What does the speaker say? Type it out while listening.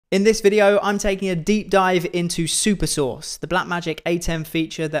In this video, I'm taking a deep dive into SuperSource, the Blackmagic ATEM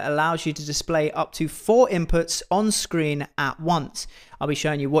feature that allows you to display up to 4 inputs on screen at once. I'll be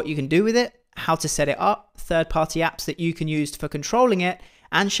showing you what you can do with it, how to set it up, third-party apps that you can use for controlling it,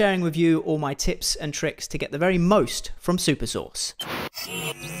 and sharing with you all my tips and tricks to get the very most from SuperSource.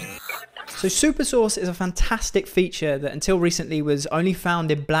 So SuperSource is a fantastic feature that until recently was only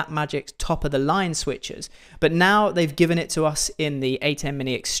found in Blackmagic's top-of-the-line switchers, but now they've given it to us in the ATEM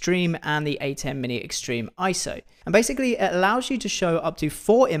Mini Extreme and the ATEM Mini Extreme ISO. And basically it allows you to show up to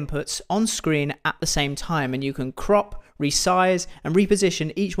 4 inputs on screen at the same time, and you can crop, resize, and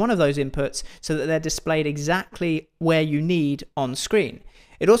reposition each one of those inputs so that they're displayed exactly where you need on screen.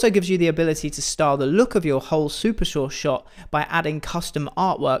 It also gives you the ability to style the look of your whole SuperSource shot by adding custom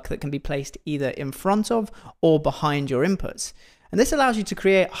artwork that can be placed either in front of or behind your inputs. And this allows you to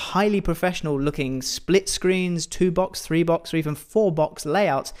create highly professional looking split screens, 2-box, 3-box, or even 4-box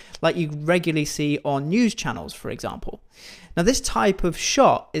layouts like you regularly see on news channels, for example. Now this type of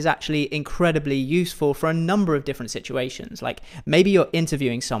shot is actually incredibly useful for a number of different situations, like maybe you're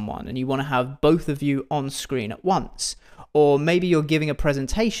interviewing someone and you want to have both of you on screen at once. Or maybe you're giving a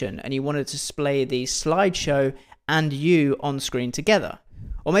presentation and you want to display the slideshow and you on screen together.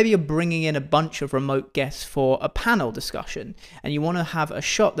 Or maybe you're bringing in a bunch of remote guests for a panel discussion and you want to have a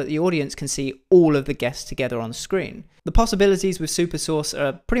shot that the audience can see all of the guests together on screen. The possibilities with SuperSource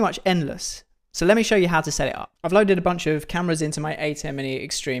are pretty much endless. So let me show you how to set it up. I've loaded a bunch of cameras into my ATEM Mini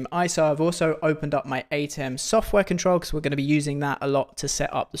Extreme ISO. I've also opened up my ATEM software control because we're going to be using that a lot to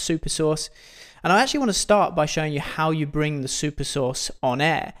set up the SuperSource. And I actually want to start by showing you how you bring the SuperSource on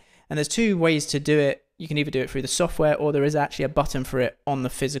air. And there's 2 ways to do it. You can either do it through the software or there is actually a button for it on the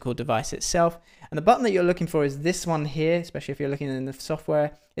physical device itself. And the button that you're looking for is this one here, especially if you're looking in the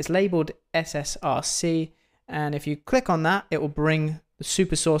software. It's labeled SSRC. And if you click on that, it will bring the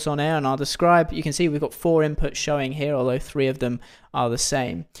SuperSource on air, and I'll describe. You can see we've got 4 inputs showing here, although 3 of them are the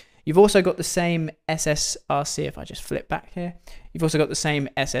same. You've also got the same SSRC, if I just flip back here, you've also got the same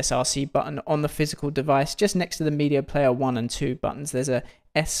SSRC button on the physical device, just next to the media player 1 and 2 buttons. There's a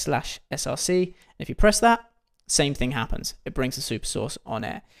S/SRC, and if you press that, same thing happens. It brings the SuperSource on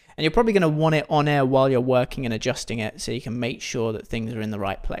air. And you're probably going to want it on air while you're working and adjusting it so you can make sure that things are in the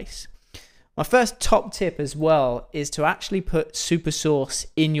right place. My first top tip as well is to actually put SuperSource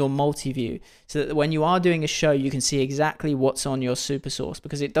in your multi-view so that when you are doing a show, you can see exactly what's on your SuperSource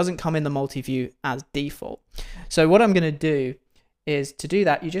because it doesn't come in the multi-view as default. So what I'm going to do is to do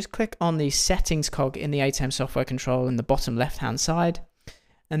that, you just click on the settings cog in the ATEM software control in the bottom left-hand side.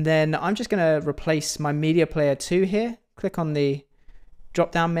 And then I'm just going to replace my media player 2 here. Click on the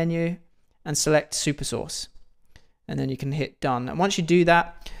drop-down menu and select SuperSource. And then you can hit done. And once you do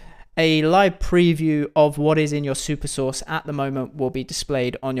that, a live preview of what is in your SuperSource at the moment will be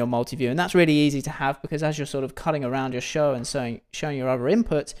displayed on your multi-view. And that's really easy to have because as you're sort of cutting around your show and showing your other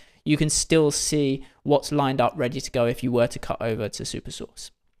inputs, you can still see what's lined up ready to go if you were to cut over to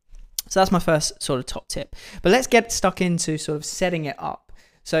SuperSource. So that's my first sort of top tip. But let's get stuck into sort of setting it up.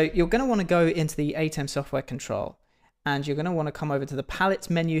 So you're going to want to go into the ATEM software control and you're going to want to come over to the palettes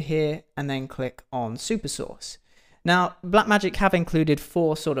menu here and then click on SuperSource. Now, Blackmagic have included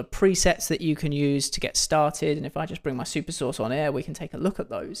 4 sort of presets that you can use to get started. And if I just bring my SuperSource on air, we can take a look at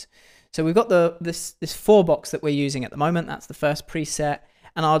those. So we've got this 4 box that we're using at the moment. That's the first preset.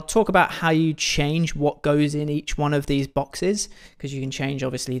 And I'll talk about how you change what goes in each one of these boxes because you can change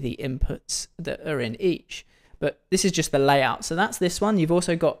obviously the inputs that are in each. But this is just the layout. So that's this one. You've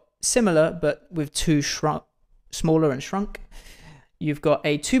also got similar, but with 2 smaller and shrunk. You've got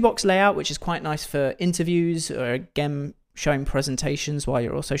a 2-box layout, which is quite nice for interviews or again, showing presentations while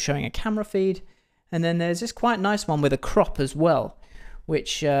you're also showing a camera feed. And then there's this quite nice one with a crop as well,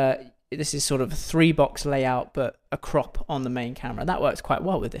 which this is sort of a 3-box layout, but a crop on the main camera. That works quite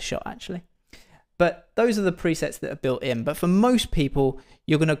well with this shot actually. But those are the presets that are built in. But for most people,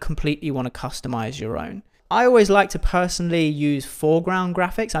 you're going to completely want to customize your own. I always like to personally use foreground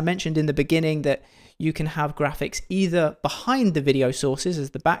graphics. I mentioned in the beginning that you can have graphics either behind the video sources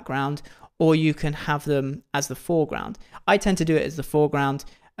as the background, or you can have them as the foreground. I tend to do it as the foreground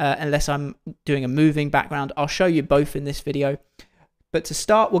unless I'm doing a moving background. I'll show you both in this video. But to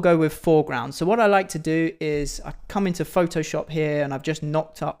start, we'll go with foreground. So what I like to do is I come into Photoshop here and I've just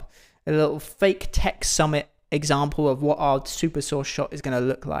knocked up a little fake tech summit example of what our SuperSource shot is going to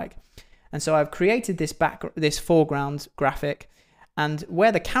look like. And so I've created this foreground graphic, and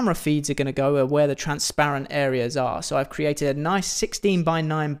where the camera feeds are going to go are where the transparent areas are. So I've created a nice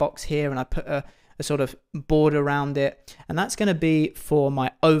 16:9 box here and I put a sort of border around it, and that's going to be for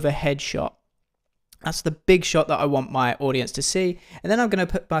my overhead shot. That's the big shot that I want my audience to see. And then I'm going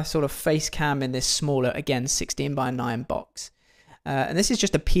to put my sort of face cam in this smaller, again, 16:9 box. And this is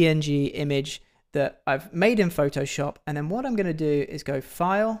just a PNG image that I've made in Photoshop. And then what I'm going to do is go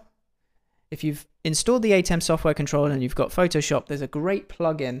File. If you've installed the ATEM software controller and you've got Photoshop, there's a great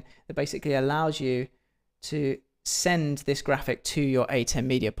plugin that basically allows you to send this graphic to your ATEM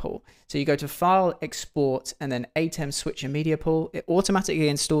media pool. So you go to File, Export, and then ATEM Switcher Media Pool. It automatically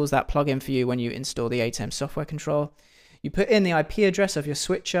installs that plugin for you when you install the ATEM software control. You put in the IP address of your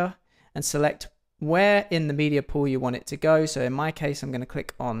switcher and select where in the media pool you want it to go. So in my case, I'm going to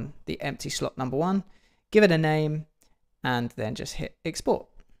click on the empty slot number 1, give it a name, and then just hit Export.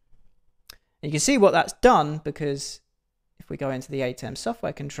 And you can see what that's done, because if we go into the ATEM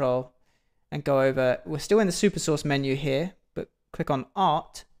software control and go over, we're still in the SuperSource menu here, but click on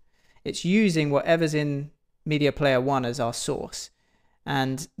Art. It's using whatever's in Media Player 1 as our source.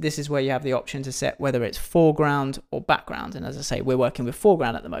 And this is where you have the option to set whether it's foreground or background. And as I say, we're working with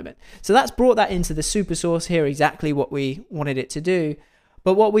foreground at the moment. So that's brought that into the SuperSource here, exactly what we wanted it to do.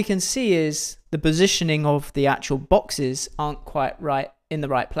 But what we can see is the positioning of the actual boxes aren't quite right in the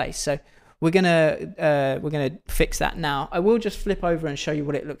right place. So we're gonna fix that now. I will just flip over and show you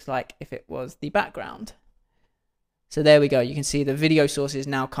what it looks like if it was the background. So there we go. You can see the video sources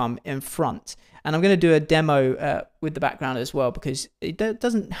now come in front. And I'm going to do a demo with the background as well, because it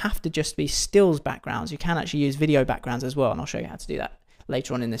doesn't have to just be stills backgrounds. You can actually use video backgrounds as well, and I'll show you how to do that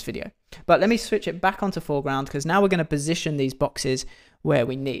later on in this video. But let me switch it back onto foreground, because now we're going to position these boxes where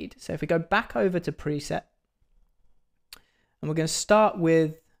we need. So if we go back over to preset, and we're going to start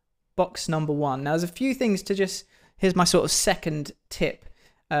with box number 1. Now there's a few things to just, here's my sort of second tip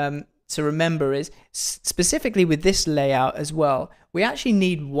to remember is, specifically with this layout as well, we actually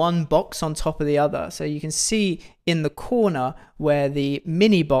need one box on top of the other. So you can see in the corner where the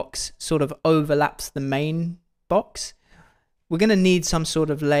mini box sort of overlaps the main box, we're going to need some sort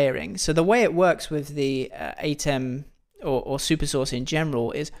of layering. So the way it works with the ATEM or SuperSource in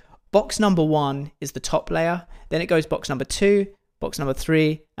general is box number 1 is the top layer, then it goes box number 2, box number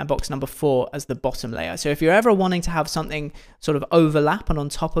 3, and box number 4 as the bottom layer. So if you're ever wanting to have something sort of overlap and on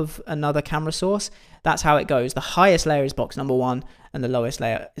top of another camera source, that's how it goes. The highest layer is box number 1 and the lowest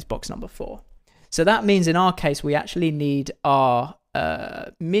layer is box number 4. So that means in our case, we actually need our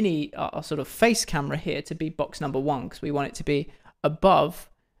our sort of face camera here to be box number 1, because we want it to be above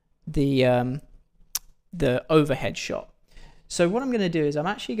the overhead shot. So what I'm going to do is I'm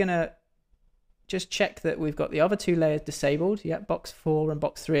actually going to just check that we've got the other 2 layers disabled. Yeah, box 4 and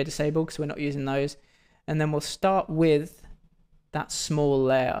box 3 are disabled because we're not using those. And then we'll start with that small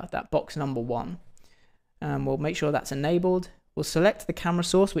layer, that box number 1. We'll make sure that's enabled. We'll select the camera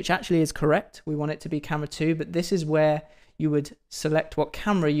source, which actually is correct. We want it to be camera 2, but this is where you would select what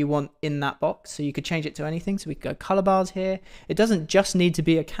camera you want in that box. So you could change it to anything. So we could go color bars here. It doesn't just need to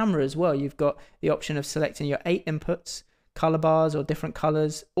be a camera as well. You've got the option of selecting your 8 inputs, color bars or different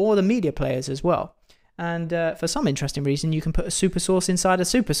colors, or the media players as well. And for some interesting reason, you can put a SuperSource inside a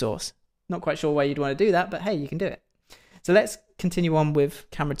SuperSource. Not quite sure why you'd want to do that, but hey, you can do it. So let's continue on with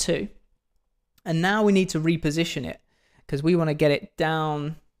camera 2. And now we need to reposition it, because we want to get it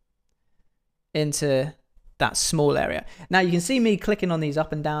down into that small area. Now you can see me clicking on these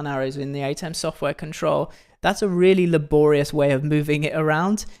up and down arrows in the ATEM software control. That's a really laborious way of moving it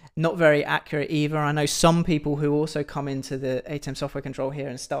around. Not very accurate either. I know some people who also come into the ATEM software control here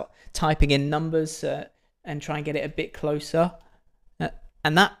and start typing in numbers and try and get it a bit closer.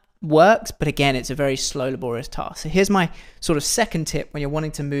 And that works, but again, it's a very slow, laborious task. So here's my sort of second tip when you're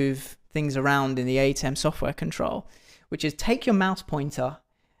wanting to move things around in the ATEM software control, which is take your mouse pointer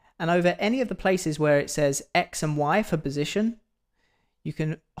and over any of the places where it says X and Y for position, you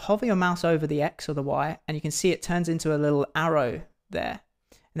can hover your mouse over the X or the Y, and you can see it turns into a little arrow there.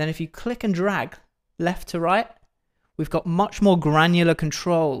 And then if you click and drag left to right, we've got much more granular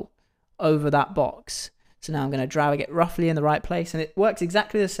control over that box. So now I'm going to drag it roughly in the right place, and it works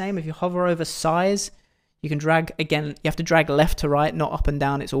exactly the same. If you hover over size, you can drag, again, you have to drag left to right, not up and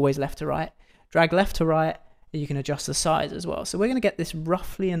down, it's always left to right. Drag left to right, and you can adjust the size as well. So we're going to get this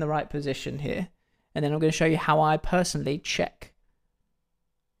roughly in the right position here, and then I'm going to show you how I personally check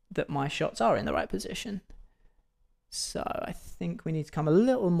that my shots are in the right position. So I think we need to come a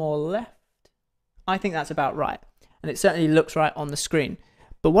little more left. I think that's about right, and it certainly looks right on the screen.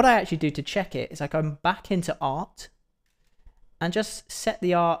 But what I actually do to check it is I go back into art and just set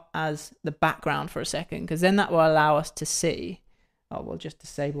the art as the background for a second, because then that will allow us to see. Oh, we'll just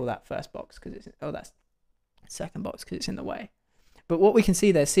disable that first box because it's, oh, that's the second box because it's in the way. But what we can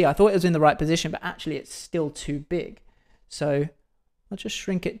see there, see, I thought it was in the right position, but actually it's still too big. So I'll just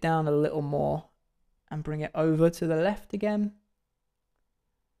shrink it down a little more and bring it over to the left again.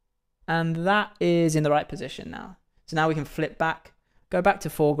 And that is in the right position now. So now we can flip back, go back to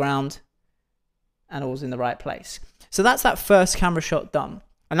foreground, and all's in the right place. So that's that first camera shot done.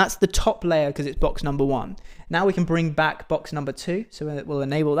 And that's the top layer because it's box number 1. Now we can bring back box number 2. So it will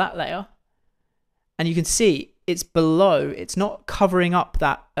enable that layer. And you can see it's below, it's not covering up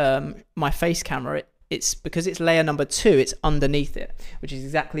that my face camera. It's because it's layer number 2, it's underneath it, which is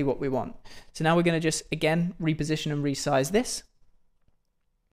exactly what we want. So now we're going to just, again, reposition and resize this.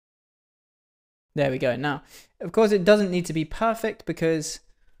 There we go. Now, of course, it doesn't need to be perfect because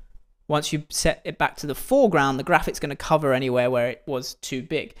once you set it back to the foreground, the graphic's going to cover anywhere where it was too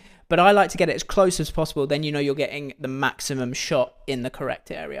big. But I like to get it as close as possible, then you know you're getting the maximum shot in the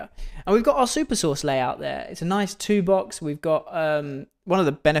correct area. And we've got our SuperSource layout there. It's a nice 2-box. We've got one of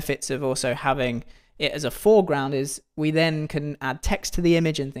the benefits of also having it as a foreground is we then can add text to the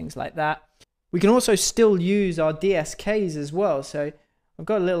image and things like that. We can also still use our DSKs as well. So I've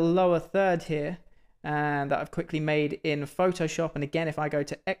got a little lower third here and that I've quickly made in Photoshop. And again, if I go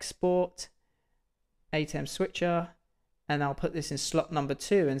to export, ATEM switcher, and I'll put this in slot number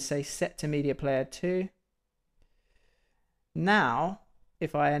 2 and say set to media player 2. Now,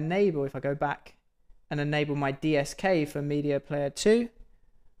 if I go back and enable my DSK for media player 2,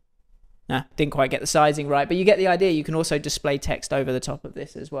 didn't quite get the sizing right, but you get the idea. You can also display text over the top of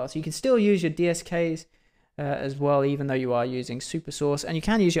this as well. So you can still use your DSKs as well, even though you are using SuperSource. And you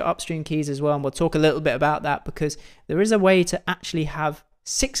can use your upstream keys as well. And we'll talk a little bit about that because there is a way to actually have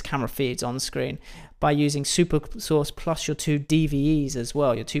 6 camera feeds on screen by using SuperSource plus your 2 DVEs as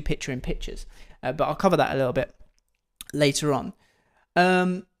well, your 2 picture-in-pictures. But I'll cover that a little bit later on.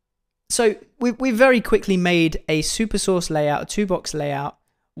 So we very quickly made a SuperSource layout, a 2-box layout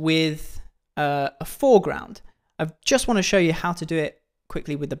with a foreground. I just want to show you how to do it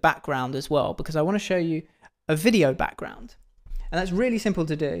quickly with the background as well, because I want to show you a video background. And that's really simple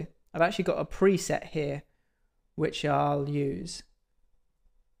to do. I've actually got a preset here, which I'll use.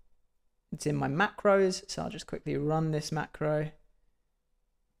 It's in my macros, so I'll just quickly run this macro.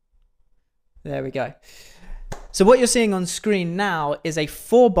 There we go. So what you're seeing on screen now is a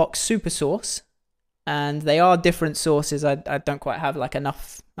 4-box SuperSource, and they are different sources. I don't quite have like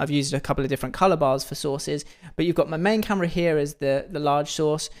enough. I've used a couple of different color bars for sources, but you've got my main camera here as the large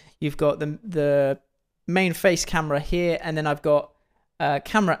source. You've got the main face camera here, and then I've got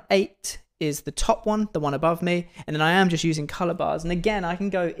camera 8 is the top one, the one above me, and then I am just using color bars. And again, I can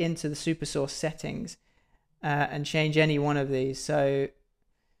go into the SuperSource settings and change any one of these. So I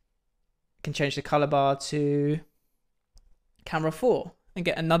can change the color bar to camera 4 and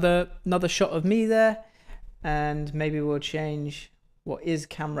get another shot of me there. And maybe we'll change what is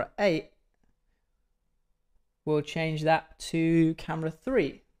camera 8. We'll change that to camera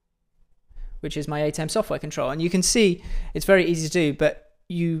 3, which is my ATEM software control. And you can see it's very easy to do, but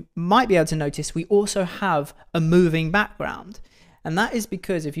you might be able to notice we also have a moving background. And that is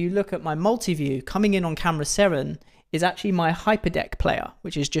because if you look at my multi-view, coming in on camera 7 is actually my hyperdeck player,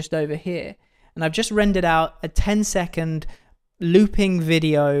 which is just over here. And I've just rendered out a 10-second looping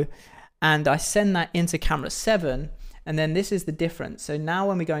video, and I send that into camera 7. And then this is the difference. So now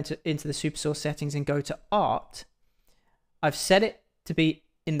when we go into the SuperSource settings and go to art, I've set it to be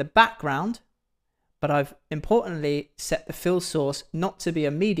in the background, but I've importantly set the fill source not to be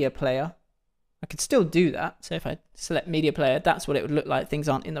a media player. I could still do that. So if I select media player, that's what it would look like. Things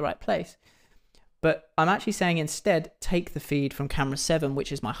aren't in the right place. But I'm actually saying instead, take the feed from camera 7,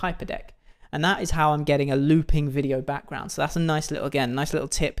 which is my hyperdeck. And that is how I'm getting a looping video background. So that's a nice little, again, nice little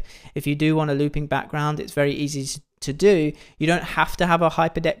tip. If you do want a looping background, it's very easy to do. You don't have to have a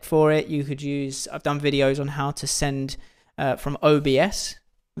hyperdeck for it. You could use, I've done videos on how to send from OBS,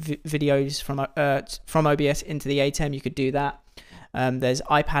 videos from OBS into the ATEM. You could do that. There's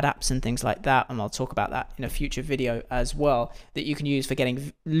iPad apps and things like that, and I'll talk about that in a future video as well, that you can use for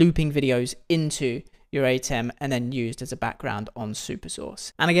getting looping videos into your ATEM and then used as a background on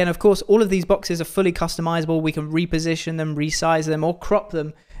SuperSource. And again, of course, all of these boxes are fully customizable. We can reposition them, resize them, or crop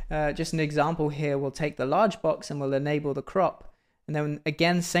them. Just an example here, we'll take the large box and we'll enable the crop. And then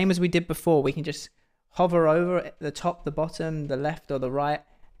again, same as we did before, we can just hover over the top, the bottom, the left or the right,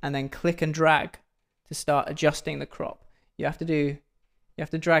 and then click and drag to start adjusting the crop. You have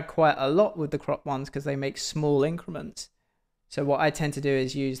to drag quite a lot with the crop ones because they make small increments. So what I tend to do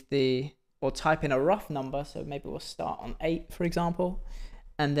is use or type in a rough number. So maybe we'll start on 8, for example.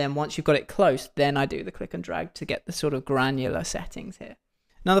 And then once you've got it close, then I do the click and drag to get the sort of granular settings here.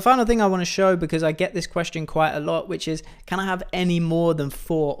 Now, the final thing I want to show, because I get this question quite a lot, which is, can I have any more than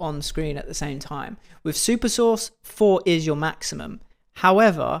 4 on screen at the same time? With SuperSource, 4 is your maximum.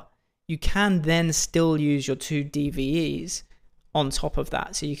 However, you can then still use your 2 DVEs on top of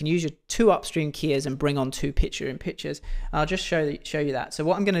that. So you can use your 2 upstream keyers and bring on 2 picture-in-pictures. I'll just show you that. So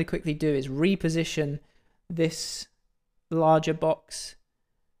what I'm going to quickly do is reposition this larger box.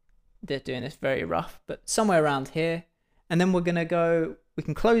 They're doing this very rough, but somewhere around here. And then we're going to go, we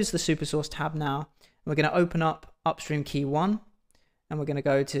can close the SuperSource tab now. We're going to open up upstream key 1, and we're going to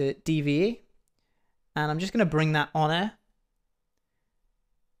go to DVE. And I'm just going to bring that on air.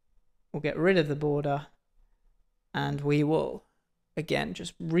 We'll get rid of the border, and we will, again,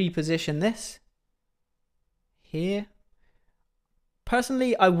 just reposition this here.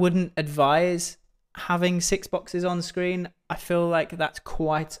 Personally, I wouldn't advise having 6 boxes on screen. I feel like that's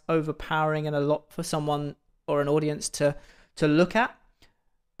quite overpowering and a lot for someone or an audience to look at.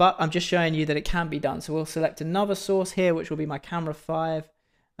 But I'm just showing you that it can be done. So we'll select another source here, which will be my camera 5.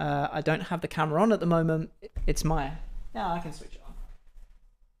 I don't have the camera on at the moment. It's my, yeah, I can switch it on.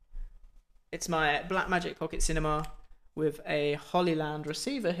 It's my Blackmagic Pocket Cinema with a Hollyland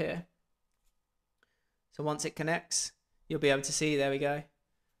receiver here. So once it connects, you'll be able to see, there we go.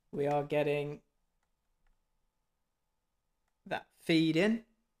 We are getting that feed in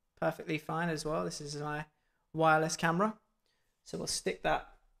perfectly fine as well. This is my wireless camera. So we'll stick that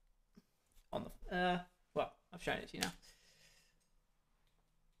on the, well, I've shown it to you now.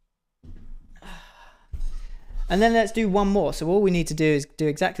 And then let's do one more. So all we need to do is do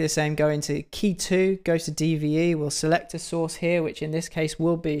exactly the same. Go into key 2, go to DVE. We'll select a source here, which in this case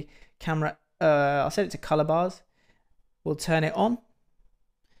will be camera. I'll set it to color bars. We'll turn it on.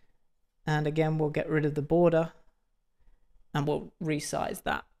 And again, we'll get rid of the border. And we'll resize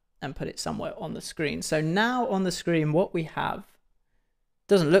that and put it somewhere on the screen. So now on the screen, what we have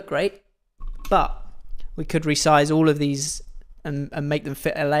doesn't look great, but we could resize all of these and make them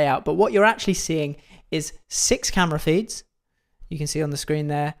fit a layout. But what you're actually seeing is 6 camera feeds, you can see on the screen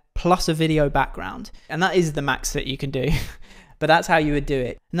there, plus a video background. And that is the max that you can do, but that's how you would do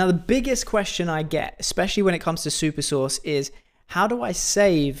it. Now, the biggest question I get, especially when it comes to SuperSource, is how do I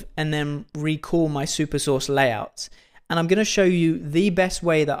save and then recall my SuperSource layouts? And I'm going to show you the best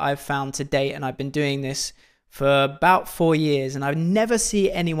way that I've found to date, and I've been doing this for about 4 years, and I never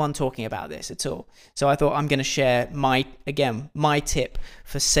see anyone talking about this at all. So I thought I'm going to share my tip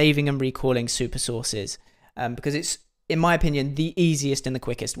for saving and recalling SuperSources, because it's, in my opinion, the easiest and the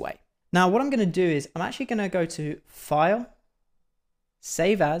quickest way. Now, what I'm going to do is I'm actually going to go to File,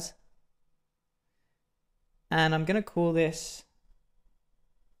 Save As, and I'm going to call this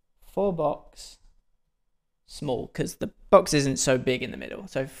 4-box small, because the box isn't so big in the middle.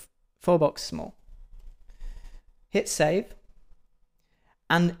 So 4-box small. Hit save.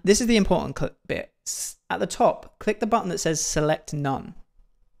 And this is the important bit. At the top, click the button that says select none.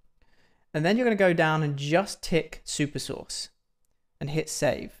 And then you're going to go down and just tick SuperSource and hit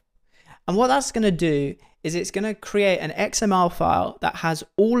save. And what that's going to do is it's going to create an XML file that has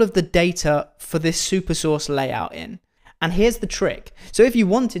all of the data for this SuperSource layout in. And here's the trick. So if you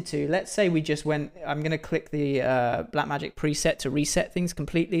wanted to, let's say we just went, I'm going to click the Blackmagic preset to reset things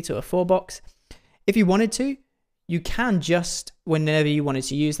completely to a 4-box. If you wanted to, you can just, whenever you wanted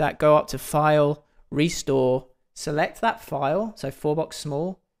to use that, go up to File, Restore, select that file, so 4-box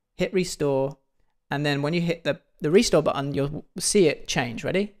small, hit Restore, and then when you hit the Restore button, you'll see it change.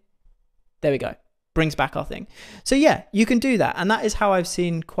 Ready? There we go. Brings back our thing. So yeah, you can do that, and that is how I've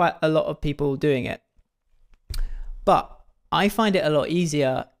seen quite a lot of people doing it. But I find it a lot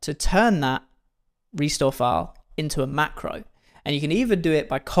easier to turn that Restore file into a macro. And you can either do it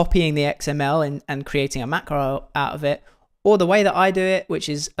by copying the XML and creating a macro out of it, or the way that I do it, which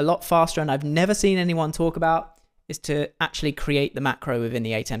is a lot faster and I've never seen anyone talk about, is to actually create the macro within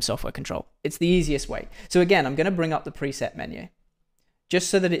the ATEM software control. It's the easiest way. So again, I'm going to bring up the preset menu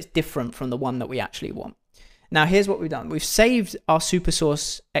just so that it's different from the one that we actually want. Now here's what we've done. We've saved our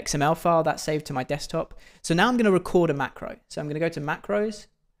SuperSource XML file. That's saved to my desktop. So now I'm going to record a macro. So I'm going to go to macros,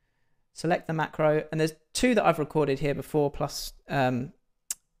 select the macro, and there's 2 that I've recorded here before, plus another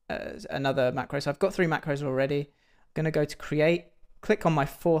macro. So I've got 3 macros already. I'm going to go to create, click on my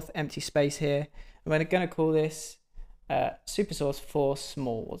 4th empty space here. And we're going to call this SuperSource 4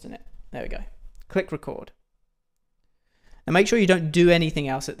 small, wasn't it? There we go. Click record. Now make sure you don't do anything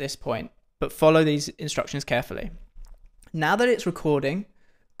else at this point, but follow these instructions carefully. Now that it's recording,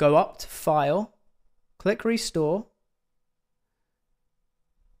 go up to File, click Restore,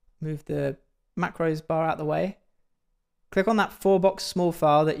 move the macros bar out the way, click on that 4-box small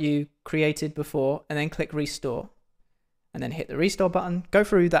file that you created before, and then click Restore. And then hit the Restore button, go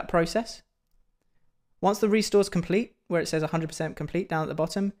through that process. Once the restore is complete, where it says 100% complete down at the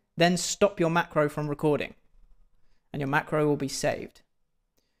bottom, then stop your macro from recording, and your macro will be saved.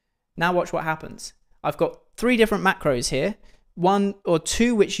 Now watch what happens. I've got 3 different macros here, 1 or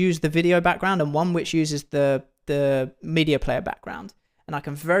 2 which use the video background and 1 which uses the media player background. And I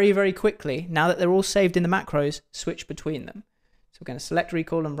can very, very quickly, now that they're all saved in the macros, switch between them. So we're going to select,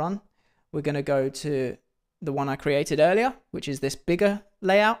 recall, and run. We're going to go to the one I created earlier, which is this bigger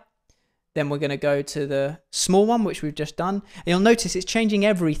layout. Then we're going to go to the small one, which we've just done. And you'll notice it's changing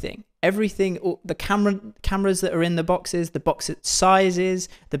everything. Everything, all the cameras that are in the boxes, the box sizes,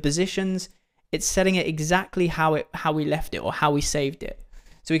 the positions. It's setting it exactly how we left it or how we saved it.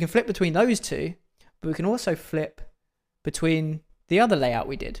 So we can flip between those 2, but we can also flip between the other layout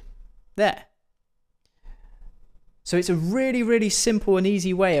we did there. So it's a really, really simple and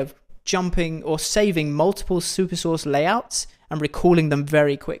easy way of jumping or saving multiple SuperSource layouts and recalling them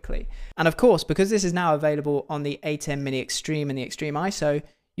very quickly. And of course, because this is now available on the ATEM Mini Extreme and the Extreme ISO,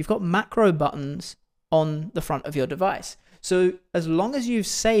 you've got macro buttons on the front of your device. So as long as you've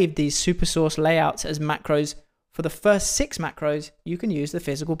saved these SuperSource layouts as macros for the first 6 macros, you can use the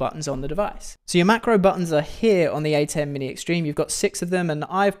physical buttons on the device. So your macro buttons are here on the ATEM Mini Extreme. You've got 6 of them, and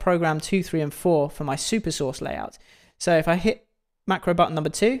I've programmed 2, 3, and 4 for my SuperSource layout. So if I hit macro button number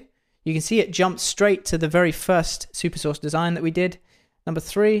 2, you can see it jumped straight to the very first SuperSource design that we did. Number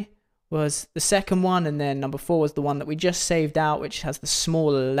 3 was the second one, and then number 4 was the one that we just saved out, which has the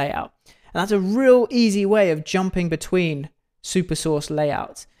smaller layout. And that's a real easy way of jumping between SuperSource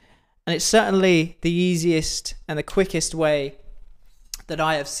layouts. And it's certainly the easiest and the quickest way that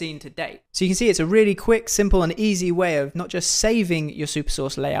I have seen to date. So you can see it's a really quick, simple, and easy way of not just saving your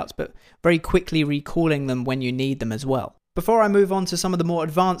SuperSource layouts, but very quickly recalling them when you need them as well. Before I move on to some of the more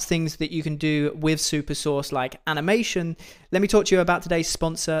advanced things that you can do with SuperSource like animation, let me talk to you about today's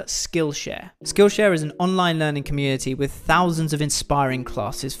sponsor, Skillshare. Skillshare is an online learning community with thousands of inspiring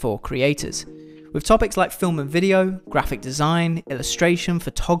classes for creators. With topics like film and video, graphic design, illustration,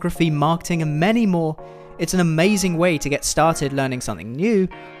 photography, marketing, and many more, it's an amazing way to get started learning something new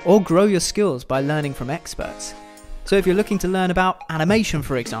or grow your skills by learning from experts. So if you're looking to learn about animation,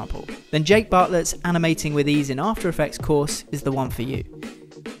 for example, then Jake Bartlett's Animating with Ease in After Effects course is the one for you.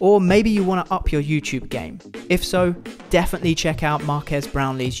 Or maybe you want to up your YouTube game. If so, definitely check out Marques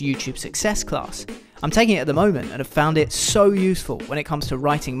Brownlee's YouTube Success class. I'm taking it at the moment and have found it so useful when it comes to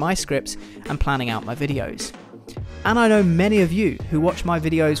writing my scripts and planning out my videos. And I know many of you who watch my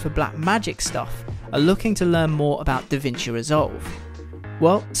videos for Blackmagic stuff are looking to learn more about DaVinci Resolve.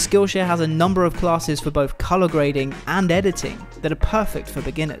 Well, Skillshare has a number of classes for both color grading and editing that are perfect for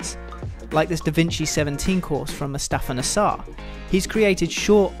beginners. Like this DaVinci 17 course from Mustafa Nassar. He's created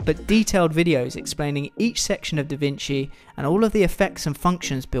short but detailed videos explaining each section of DaVinci and all of the effects and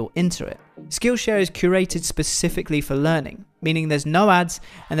functions built into it. Skillshare is curated specifically for learning, meaning there's no ads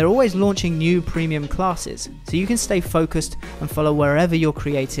and they're always launching new premium classes, so you can stay focused and follow wherever your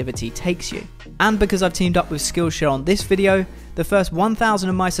creativity takes you. And because I've teamed up with Skillshare on this video, the first 1,000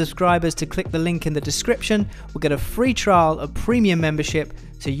 of my subscribers to click the link in the description will get a free trial of premium membership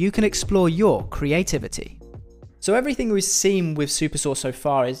so you can explore your creativity. So everything we've seen with SuperSource so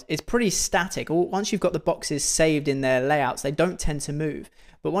far is pretty static. Once you've got the boxes saved in their layouts, they don't tend to move.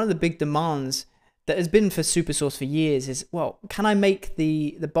 But one of the big demands that has been for SuperSource for years is, well, can I make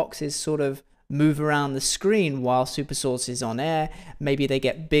the boxes sort of move around the screen while SuperSource is on air? Maybe they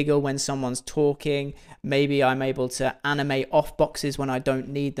get bigger when someone's talking. Maybe I'm able to animate off boxes when I don't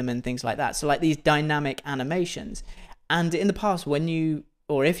need them and things like that. So like these dynamic animations. And in the past,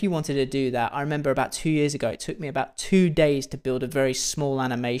 if you wanted to do that, I remember about 2 years ago, it took me about 2 days to build a very small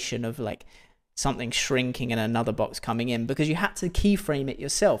animation of like something shrinking and another box coming in, because you had to keyframe it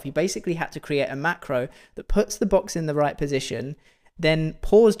yourself. You basically had to create a macro that puts the box in the right position, then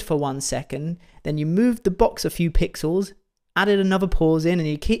paused for 1 second, then you moved the box a few pixels, added another pause in, and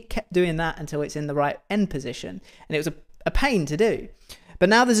you kept doing that until it's in the right end position. And it was a pain to do. But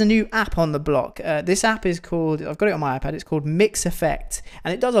now there's a new app on the block. This app is called, I've got it on my iPad, it's called Mix Effect.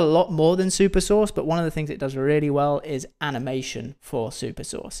 And it does a lot more than SuperSource, but one of the things it does really well is animation for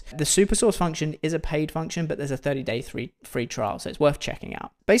SuperSource. The SuperSource function is a paid function, but there's a 30-day free trial, so it's worth checking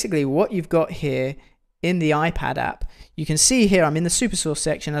out. Basically, what you've got here in the iPad app, you can see here, I'm in the SuperSource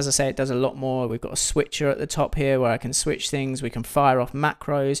section. As I say, it does a lot more. We've got a switcher at the top here where I can switch things. We can fire off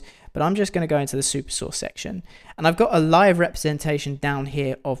macros, but I'm just going to go into the SuperSource section. And I've got a live representation down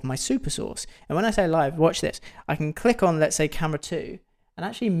here of my SuperSource. And when I say live, watch this. I can click on, let's say, camera 2 and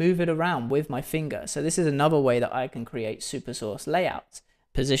actually move it around with my finger. So this is another way that I can create SuperSource layouts,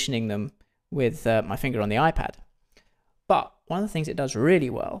 positioning them with my finger on the iPad. But one of the things it does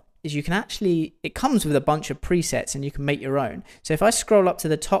really well is you can actually, it comes with a bunch of presets and you can make your own. So if I scroll up to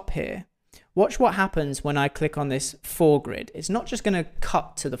the top here, Watch what happens when I click on this foregrid. It's not just going to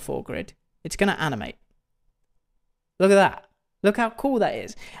cut to the foregrid. It's going to animate. Look at that. Look how cool that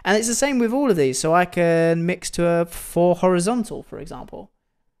is. And it's the same with all of these. So I can mix to a 4 horizontal, for example.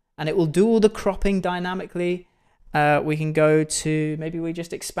 And it will do all the cropping dynamically. We can go to, maybe we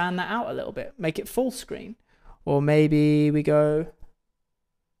just expand that out a little bit. Make it full screen. Or maybe we go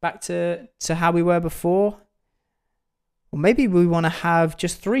back to how we were before. Or maybe we want to have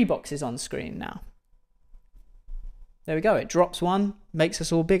just 3 boxes on screen now. There we go. It drops one, makes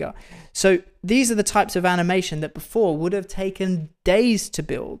us all bigger. So these are the types of animation that before would have taken days to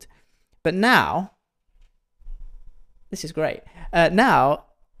build. But now, this is great. Now,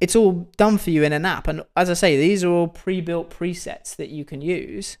 it's all done for you in an app. And as I say, these are all pre-built presets that you can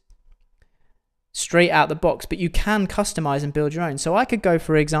use straight out the box. But you can customize and build your own. So I could go,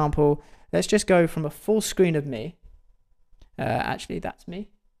 for example, let's just go from a full screen of me. Actually, that's me.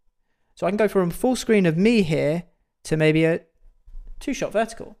 So I can go from a full screen of me here to maybe a 2-shot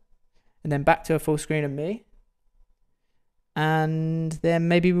vertical. And then back to a full screen of me. And then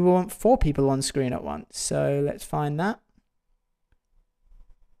maybe we want 4 people on screen at once. So let's find that.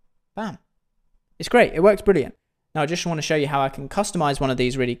 Bam. It's great. It works brilliant. Now I just want to show you how I can customize one of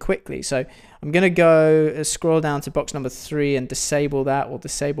these really quickly. So I'm going to go scroll down to box number 3 and disable that. We'll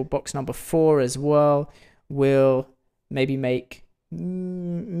disable box number 4 as well. We'll maybe make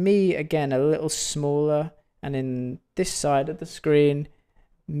me again a little smaller, and in this side of the screen,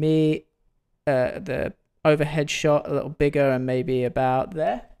 me, the overhead shot a little bigger and maybe about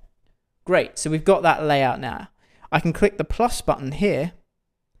there. Great, so we've got that layout now. I can click the plus button here,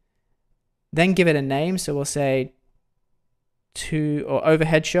 then give it a name, so we'll say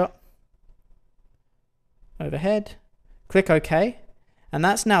overhead shot, overhead, click OK, and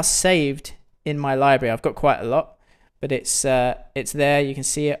that's now saved in my library. I've got quite a lot. But it's there, you can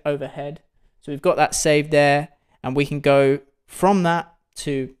see it overhead. So we've got that saved there, and we can go from that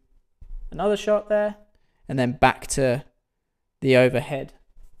to another shot there, and then back to the overhead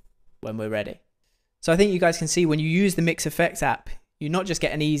when we're ready. So I think you guys can see when you use the Mix Effects app, you not just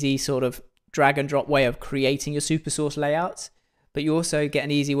get an easy sort of drag and drop way of creating your SuperSource layouts, but you also get an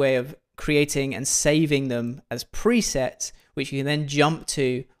easy way of creating and saving them as presets, which you can then jump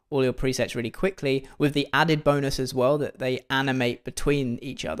to all your presets really quickly, with the added bonus as well that they animate between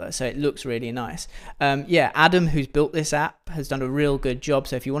each other, so it looks really nice. Yeah, Adam, who's built this app, has done a real good job.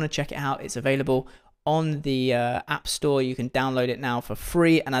 So if you want to check it out, it's available on the App Store. You can download it now for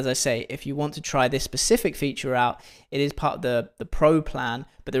free. And as I say, if you want to try this specific feature out, it is part of the Pro plan,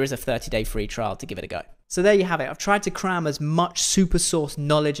 but there is a 30-day free trial to give it a go. So there you have it. I've tried to cram as much SuperSource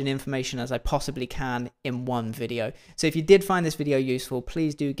knowledge and information as I possibly can in one video. So if you did find this video useful,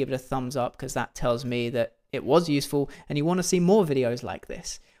 please do give it a thumbs up, because that tells me that it was useful and you want to see more videos like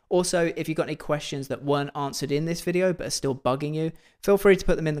this. Also, if you've got any questions that weren't answered in this video but are still bugging you, feel free to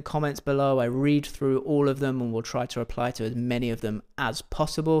put them in the comments below. I read through all of them and we'll try to reply to as many of them as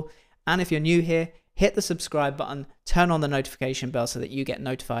possible. And if you're new here, hit the subscribe button, turn on the notification bell so that you get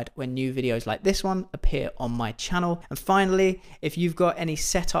notified when new videos like this one appear on my channel. And finally, if you've got any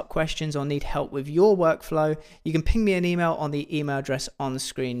setup questions or need help with your workflow, you can ping me an email on the email address on the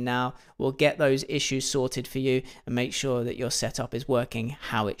screen now. We'll get those issues sorted for you and make sure that your setup is working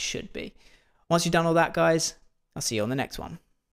how it should be. Once you've done all that, guys, I'll see you on the next one.